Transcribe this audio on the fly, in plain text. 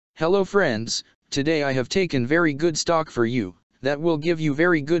Hello friends, today I have taken very good stock for you, that will give you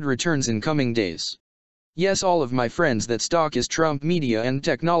very good returns in coming days. Yes, all of my friends, that stock is Trump Media and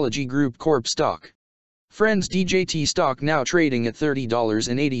Technology Group Corp stock. Friends, DJT stock now trading at $30.87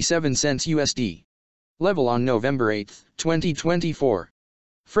 USD. Level on November 8, 2024.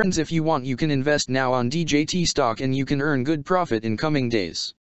 Friends, if you want, you can invest now on DJT stock and you can earn good profit in coming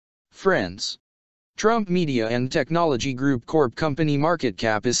days. Friends, Trump Media and Technology Group Corp company market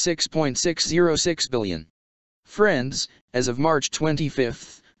cap is $6.606 billion. Friends, as of March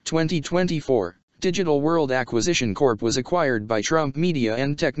 25, 2024, Digital World Acquisition Corp was acquired by Trump Media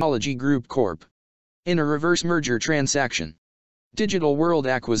and Technology Group Corp. in a reverse merger transaction. Digital World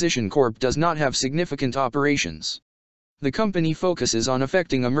Acquisition Corp does not have significant operations. The company focuses on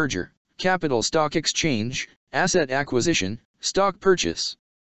effecting a merger, capital stock exchange, asset acquisition, stock purchase,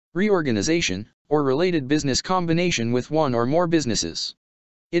 reorganization, or related business combination with one or more businesses.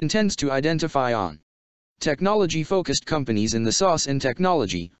 It intends to identify on technology-focused companies in the SaaS and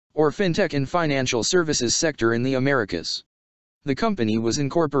technology, or fintech and financial services sector in the Americas. The company was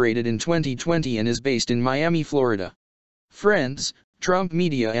incorporated in 2020 and is based in Miami, Florida. Friends, Trump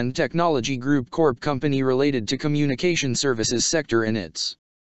Media and Technology Group Corp company related to communication services sector and its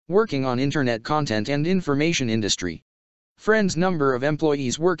working on internet content and information industry. Friends, number of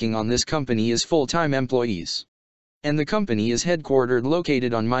employees working on this company is full-time employees. And the company is headquartered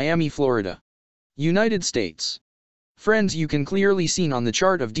located on Miami, Florida, United States. Friends, you can clearly see on the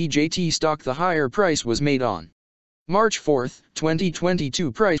chart of DJT stock the higher price was made on March 4,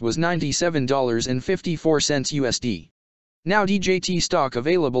 2022. Price was $97.54 USD. Now DJT stock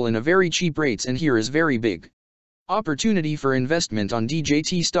available in a very cheap rates, and here is very big opportunity for investment on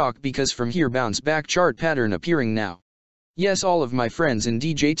DJT stock, because from here bounce back chart pattern appearing now. Yes, all of my friends, in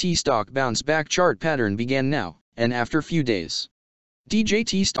DJT stock bounce back chart pattern began now, and after few days,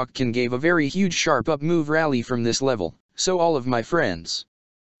 DJT stock can give a very huge sharp up move rally from this level. So all of my friends,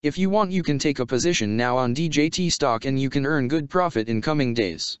 if you want, you can take a position now on DJT stock and you can earn good profit in coming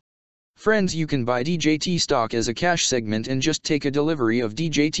days. Friends, you can buy DJT stock as a cash segment and just take a delivery of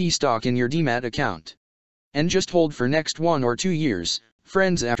DJT stock in your demat account. And just hold for next 1 or 2 years.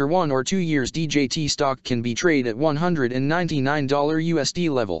 Friends, after 1 or 2 years DJT stock can be traded at $199 USD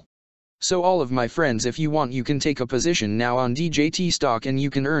level. So all of my friends, if you want, you can take a position now on DJT stock and you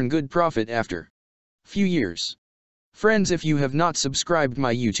can earn good profit after few years. Friends, if you have not subscribed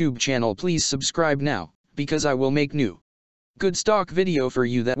my YouTube channel, please subscribe now, because I will make new good stock video for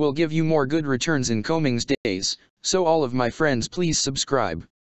you that will give you more good returns in coming days. So all of my friends, please subscribe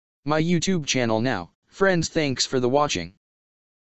my YouTube channel now. Friends, thanks for the watching.